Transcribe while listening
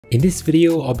In this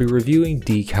video, I'll be reviewing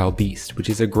Decal Beast, which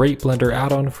is a great Blender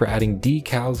add-on for adding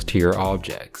decals to your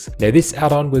objects. Now this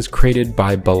add-on was created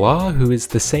by Bala, who is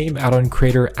the same add-on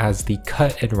creator as the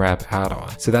Cut and Wrap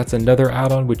add-on. So that's another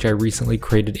add-on which I recently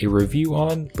created a review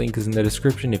on, link is in the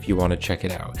description if you want to check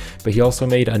it out. But he also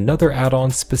made another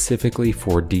add-on specifically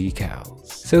for decals.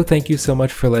 So thank you so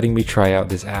much for letting me try out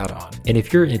this add-on. And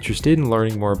if you're interested in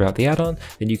learning more about the add-on,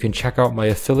 then you can check out my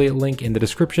affiliate link in the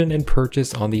description and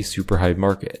purchase on the Superhive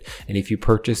Market. And if you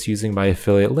purchase using my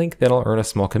affiliate link, then I'll earn a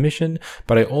small commission,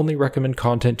 but I only recommend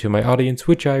content to my audience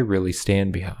which I really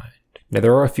stand behind. Now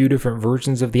there are a few different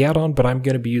versions of the add-on, but I'm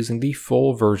going to be using the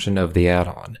full version of the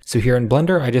add-on. So here in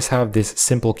Blender, I just have this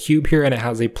simple cube here and it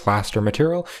has a plaster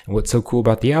material. And what's so cool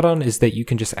about the add-on is that you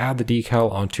can just add the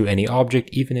decal onto any object,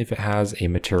 even if it has a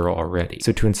material already.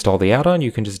 So to install the add-on,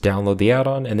 you can just download the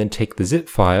add-on and then take the zip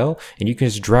file and you can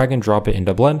just drag and drop it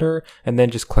into Blender and then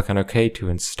just click on OK to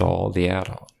install the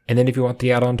add-on. And then if you want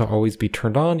the add-on to always be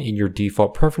turned on in your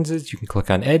default preferences, you can click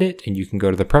on Edit and you can go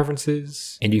to the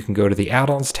Preferences and you can go to the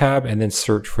Add-ons tab and then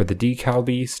search for the Decal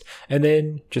Beast and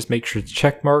then just make sure it's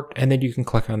checkmarked and then you can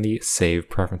click on the Save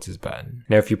Preferences button.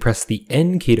 Now if you press the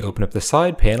N key to open up the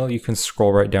side panel, you can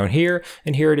scroll right down here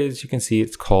and here it is. You can see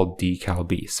it's called Decal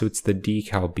Beast. So it's the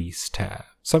Decal Beast tab.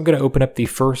 So I'm going to open up the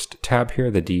first tab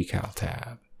here, the Decal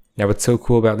tab. Now what's so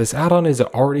cool about this add-on is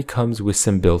it already comes with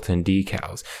some built-in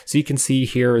decals. So you can see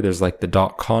here there's like the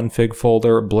 .config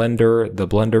folder, Blender, the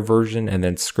Blender version, and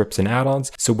then scripts and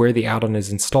add-ons. So where the add-on is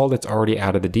installed, it's already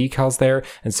added the decals there.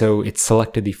 And so it's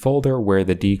selected the folder where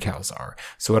the decals are.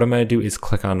 So what I'm going to do is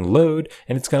click on load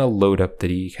and it's going to load up the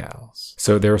decals.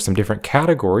 So there are some different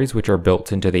categories which are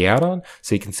built into the add-on.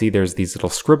 So you can see there's these little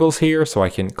scribbles here. So I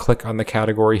can click on the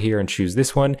category here and choose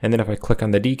this one. And then if I click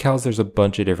on the decals, there's a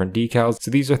bunch of different decals.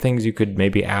 So these are things you could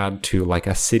maybe add to like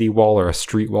a city wall or a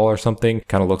street wall or something.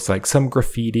 Kind of looks like some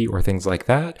graffiti or things like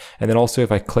that. And then also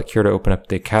if I click here to open up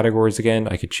the categories again,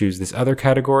 I could choose this other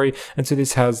category. And so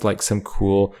this has like some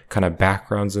cool kind of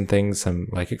backgrounds and things, some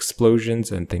like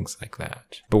explosions and things like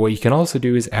that. But what you can also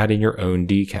do is add in your own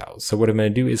decals. So what I'm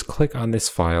going to do is click on this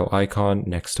file icon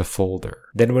next to folder.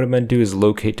 Then what I'm going to do is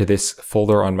locate to this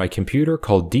folder on my computer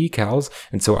called decals.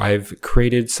 And so I've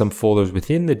created some folders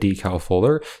within the decal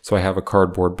folder. So I have a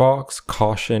cardboard box,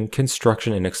 caution,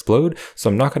 construction, and explode. So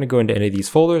I'm not going to go into any of these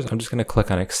folders. I'm just going to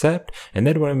click on accept. And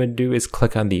then what I'm going to do is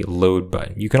click on the load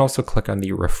button. You can also click on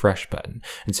the refresh button.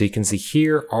 And so you can see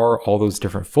here are all those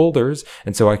different folders.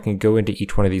 And so I can go into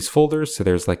each one of these folders. So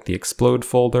there's like the explode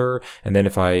folder. And then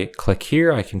if I click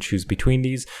here, I can choose between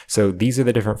these. So these are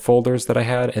the different folders that I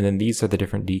had. And then these are the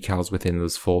different decals within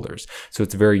those folders. So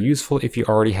it's very useful if you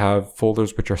already have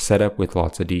folders which are set up with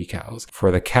lots of decals. For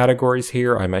the categories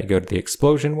here, I might go to the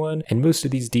explosion one, and most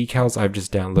of these decals I've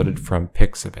just downloaded from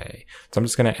Pixabay. So I'm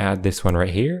just going to add this one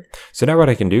right here. So now what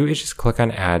I can do is just click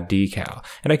on add decal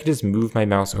and I can just move my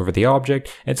mouse over the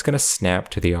object and it's going to snap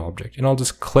to the object and I'll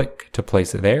just click to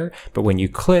place it there. But when you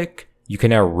click, you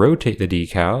can now rotate the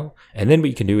decal, and then what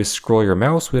you can do is scroll your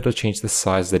mouse wheel to change the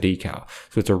size of the decal.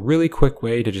 So it's a really quick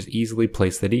way to just easily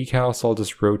place the decal. So I'll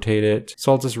just rotate it.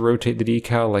 So I'll just rotate the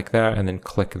decal like that and then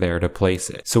click there to place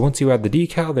it. So once you add the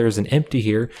decal, there's an empty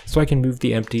here. So I can move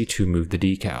the empty to move the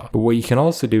decal. But what you can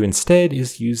also do instead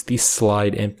is use the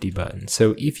slide empty button.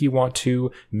 So if you want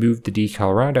to move the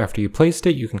decal around after you placed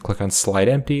it, you can click on slide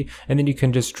empty, and then you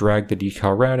can just drag the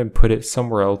decal around and put it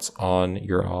somewhere else on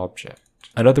your object.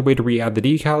 Another way to re-add the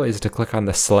decal is to click on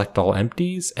the select all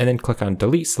empties and then click on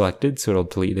delete selected, so it'll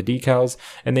delete the decals,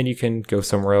 and then you can go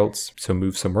somewhere else, so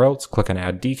move somewhere else, click on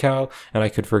add decal, and I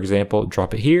could, for example,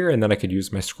 drop it here, and then I could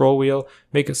use my scroll wheel,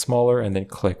 make it smaller, and then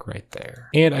click right there.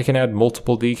 And I can add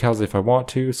multiple decals if I want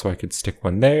to, so I could stick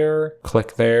one there,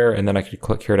 click there, and then I could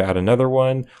click here to add another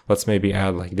one. Let's maybe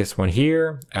add like this one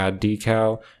here, add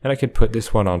decal, and I could put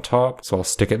this one on top, so I'll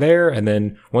stick it there, and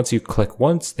then once you click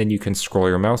once, then you can scroll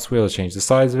your mouse wheel to change the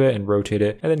size of it and rotate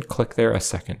it, and then click there a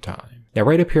second time. Now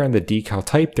right up here on the decal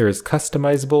type, there is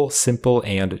customizable, simple,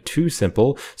 and too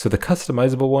simple. So the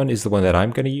customizable one is the one that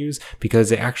I'm going to use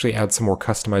because it actually adds some more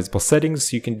customizable settings.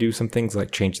 So you can do some things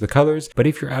like change the colors. But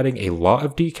if you're adding a lot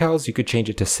of decals, you could change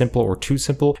it to simple or too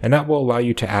simple. And that will allow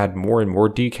you to add more and more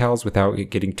decals without it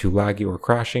getting too laggy or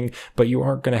crashing. But you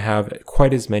aren't going to have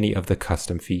quite as many of the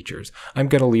custom features. I'm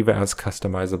going to leave it as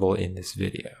customizable in this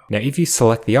video. Now if you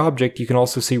select the object, you can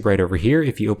also see right over here,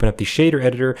 if you open up the shader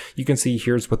editor, you can see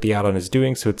here's what the add-on is is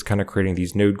doing. So it's kind of creating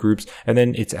these node groups, and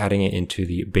then it's adding it into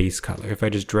the base color. If I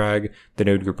just drag the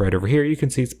node group right over here, you can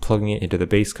see it's plugging it into the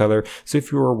base color. So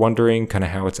if you were wondering kind of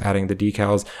how it's adding the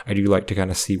decals, I do like to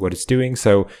kind of see what it's doing.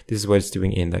 So this is what it's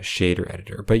doing in the shader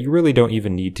editor, but you really don't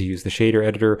even need to use the shader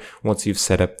editor once you've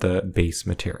set up the base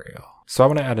material. So I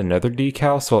want to add another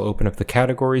decal, so I'll open up the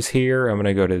categories here. I'm going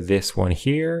to go to this one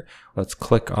here. Let's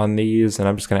click on these, and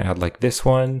I'm just going to add like this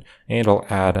one, and I'll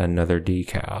add another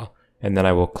decal. And then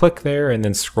I will click there and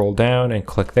then scroll down and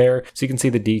click there. So you can see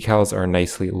the decals are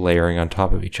nicely layering on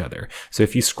top of each other. So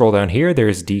if you scroll down here,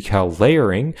 there's decal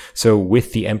layering. So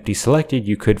with the empty selected,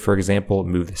 you could, for example,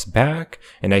 move this back,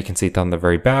 and now you can see it on the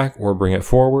very back, or bring it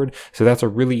forward. So that's a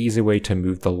really easy way to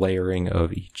move the layering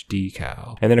of each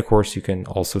decal. And then of course you can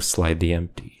also slide the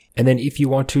empty. And then if you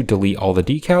want to delete all the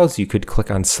decals, you could click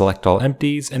on select all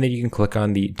empties, and then you can click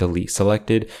on the delete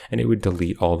selected, and it would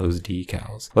delete all those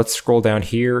decals. Let's scroll down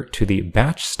here to the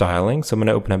batch styling. So I'm going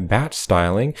to open up batch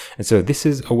styling. And so this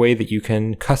is a way that you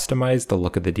can customize the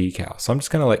look of the decal. So I'm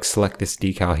just going to like select this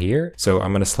decal here. So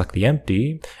I'm going to select the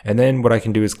empty. And then what I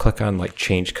can do is click on like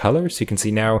change color. So you can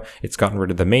see now it's gotten rid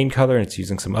of the main color and it's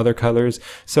using some other colors.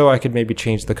 So I could maybe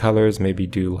change the colors, maybe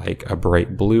do like a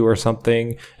bright blue or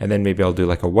something. And then maybe I'll do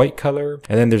like a white color.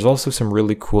 And then there's also some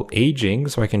really cool aging,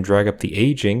 so I can drag up the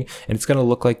aging and it's going to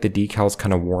look like the decal's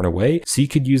kind of worn away. So you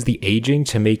could use the aging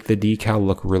to make the decal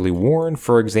look really worn.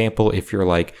 For example, if you're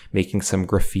like making some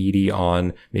graffiti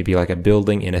on maybe like a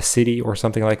building in a city or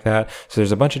something like that. So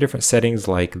there's a bunch of different settings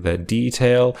like the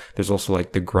detail, there's also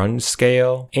like the grunge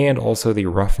scale, and also the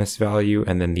roughness value,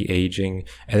 and then the aging,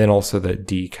 and then also the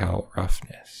decal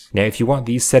roughness. Now, if you want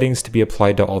these settings to be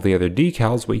applied to all the other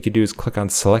decals, what you could do is click on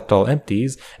select all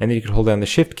empties, and then you can hold down the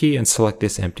shift key and select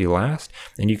this empty last.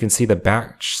 And you can see the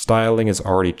batch styling is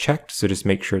already checked. So just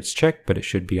make sure it's checked, but it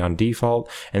should be on default.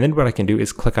 And then what I can do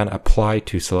is click on apply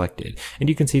to selected. And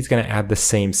you can see it's going to add the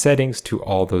same settings to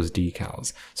all those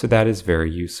decals. So that is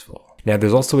very useful. Now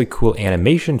there's also a cool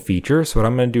animation feature. So what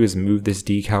I'm going to do is move this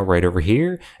decal right over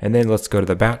here, and then let's go to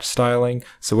the batch styling.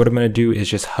 So what I'm going to do is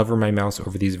just hover my mouse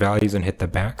over these values and hit the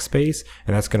backspace,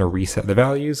 and that's going to reset the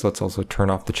values. Let's also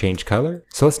turn off the change color.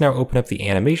 So let's now open up the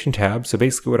animation tab. So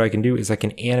basically what I can do is I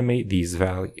can animate these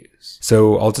values.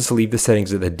 So I'll just leave the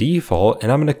settings at the default,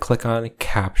 and I'm going to click on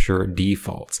capture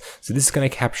defaults. So this is going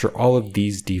to capture all of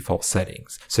these default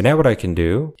settings. So now what I can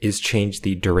do is change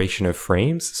the duration of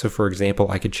frames. So for example,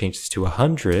 I could change this to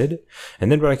 100,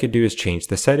 and then what I could do is change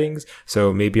the settings.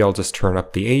 So maybe I'll just turn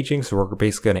up the aging. So we're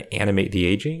basically going to animate the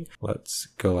aging. Let's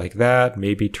go like that.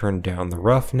 Maybe turn down the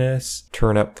roughness,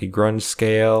 turn up the grunge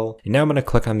scale. And now I'm going to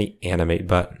click on the animate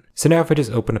button. So now if I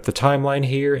just open up the timeline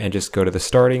here and just go to the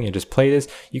starting and just play this,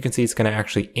 you can see it's going to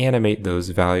actually animate those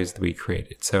values that we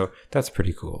created. So that's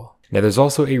pretty cool. Now there's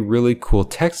also a really cool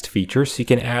text feature, so you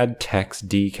can add text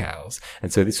decals.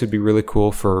 And so this would be really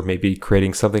cool for maybe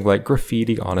creating something like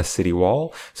graffiti on a city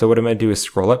wall. So what I'm going to do is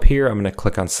scroll up here. I'm going to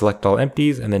click on select all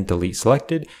empties and then delete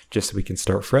selected, just so we can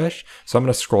start fresh. So I'm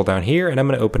going to scroll down here and I'm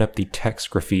going to open up the text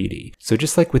graffiti. So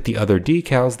just like with the other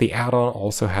decals, the add-on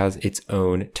also has its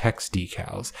own text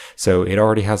decals. So it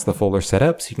already has the folder set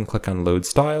up, so you can click on load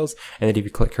styles. And then if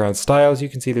you click here on styles, you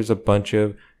can see there's a bunch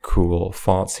of cool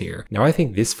fonts here. Now I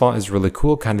think this font is really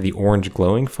cool, kind of the orange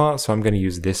glowing font, so I'm going to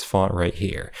use this font right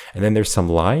here. And then there's some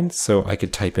lines, so I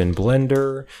could type in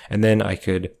Blender, and then I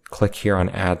could click here on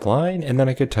add line, and then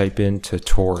I could type in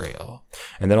tutorial.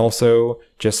 And then also,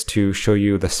 just to show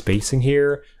you the spacing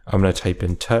here, I'm going to type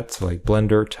in tut, so like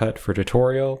Blender tut for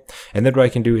tutorial. And then what I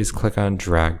can do is click on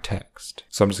drag text.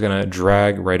 So I'm just going to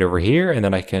drag right over here, and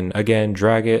then I can again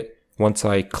drag it. Once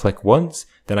I click once,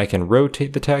 then I can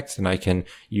rotate the text and I can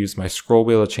use my scroll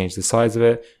wheel to change the size of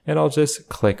it, and I'll just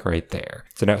click right there.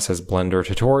 So now it says Blender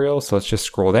tutorial. So let's just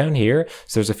scroll down here.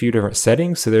 So there's a few different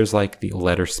settings. So there's like the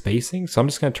letter spacing. So I'm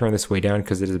just going to turn this way down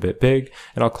because it is a bit big,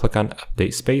 and I'll click on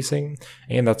update spacing,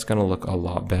 and that's going to look a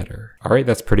lot better. All right,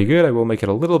 that's pretty good. I will make it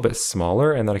a little bit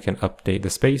smaller, and then I can update the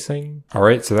spacing. All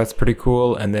right, so that's pretty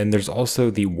cool. And then there's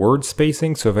also the word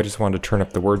spacing. So if I just wanted to turn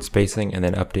up the word spacing and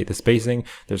then update the spacing,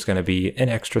 there's going to be an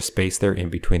extra space there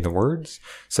in between the words.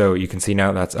 So you can see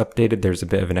now that's updated. There's a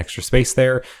bit of an extra space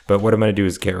there, but what I'm going to do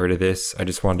is get rid of this. I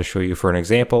just wanted to show you for an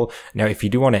example. Now, if you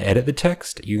do want to edit the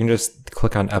text, you can just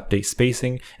click on update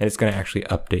spacing, and it's going to actually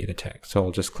update the text. So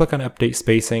I'll just click on update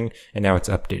spacing, and now it's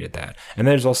updated that. And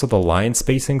then there's also the line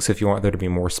spacing. So if you want there to be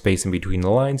more space in between the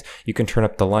lines, you can turn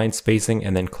up the line spacing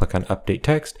and then click on update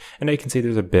text, and now you can see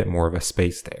there's a bit more of a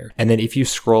space there. And then if you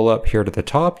scroll up here to the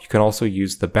top, you can also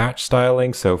use the batch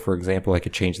styling. So for example, I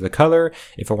could change the color.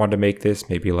 If I wanted to make this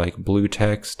maybe like blue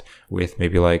text with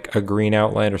maybe like a green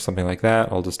outline or something like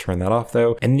that. I'll just turn that off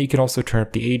though. And then you can also turn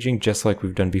up the aging just like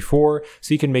we've done before,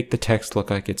 so you can make the text look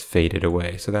like it's faded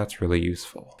away. So that's really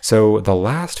useful. So the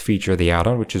last feature of the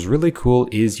add-on, which is really cool,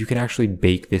 is you can actually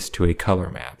bake this to a color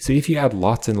map. So if you add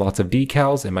lots and lots of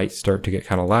decals, it might start to get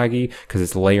kind of laggy because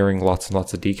it's layering lots and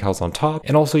lots of decals on top.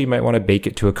 And also you might want to bake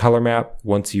it to a color map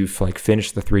once you've like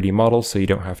finished the 3D model, so you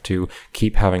don't have to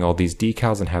keep having all these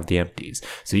decals and have the empties.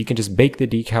 So you can just bake the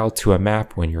decal to a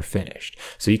map when you're finished.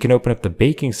 So you can open up the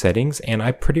baking settings, and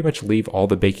I pretty much leave all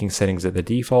the baking settings at the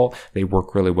default. They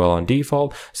work really well on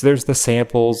default. So there's the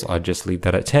samples, I'll just leave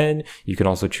that at 10. You can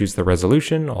also choose the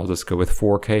resolution. I'll just go with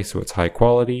 4K so it's high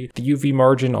quality. The UV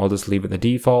margin, I'll just leave at the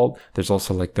default. There's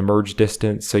also like the merge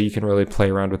distance, so you can really play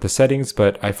around with the settings,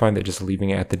 but I find that just leaving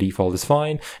it at the default is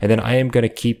fine. And then I am going to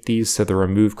keep these to the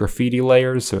remove graffiti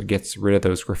layers, so it gets rid of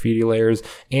those graffiti layers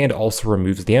and also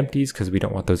removes the empties because we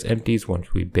don't want those empties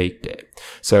once we baked it.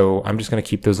 So I'm just going to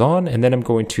keep those on, and then I'm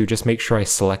going to just make sure I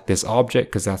select this object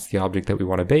because that's the object that we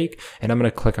want to bake, and I'm going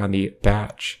to click on the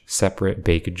batch separate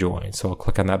bake join. So I'll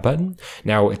click on that button.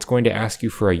 Now it's going to ask you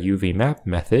for a UV map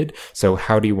method. So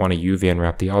how do you want to UV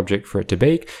unwrap the object for it to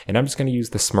bake? And I'm just going to use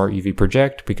the smart UV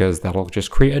project because that'll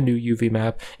just create a new UV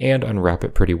map and unwrap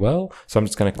it pretty well. So I'm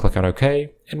just going to click on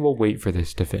OK, and we'll wait for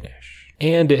this to finish.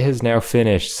 And it has now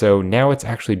finished, so now it's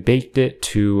actually baked it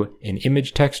to an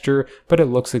image texture, but it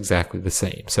looks exactly the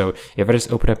same. So if I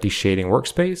just open up the shading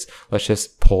workspace, let's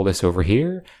just pull this over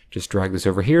here, just drag this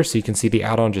over here so you can see the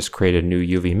add-on just created a new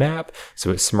UV map. So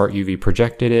it smart UV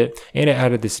projected it, and it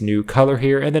added this new color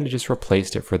here, and then it just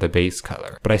replaced it for the base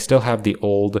color. But I still have the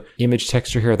old image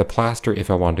texture here, the plaster, if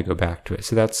I wanted to go back to it.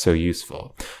 So that's so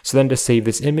useful. So then to save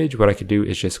this image, what I could do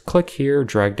is just click here,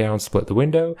 drag down, split the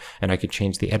window, and I could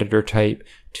change the editor type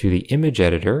to the image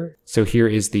editor. So here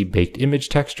is the baked image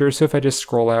texture. So if I just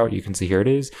scroll out, you can see here it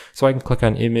is. So I can click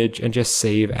on image and just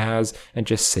save as, and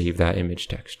just save that image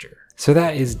texture. So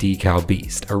that is Decal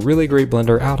Beast, a really great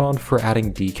Blender add-on for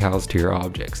adding decals to your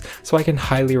objects. So I can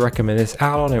highly recommend this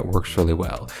add-on, it works really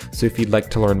well. So if you'd like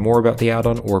to learn more about the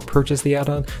add-on or purchase the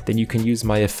add-on, then you can use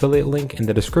my affiliate link in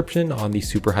the description on the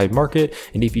Superhype Market,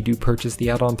 and if you do purchase the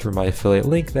add-on through my affiliate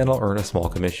link, then I'll earn a small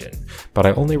commission. But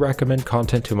I only recommend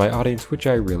content to my audience which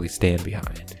I really stand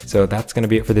behind. So that's going to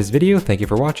be it for this video, thank you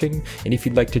for watching, and if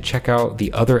you'd like to check out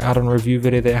the other add-on review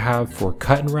video that I have for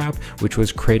Cut and Wrap, which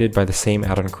was created by the same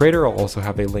add-on creator, I'll also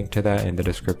have a link to that in the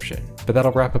description. But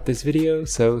that'll wrap up this video,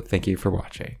 so thank you for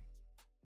watching.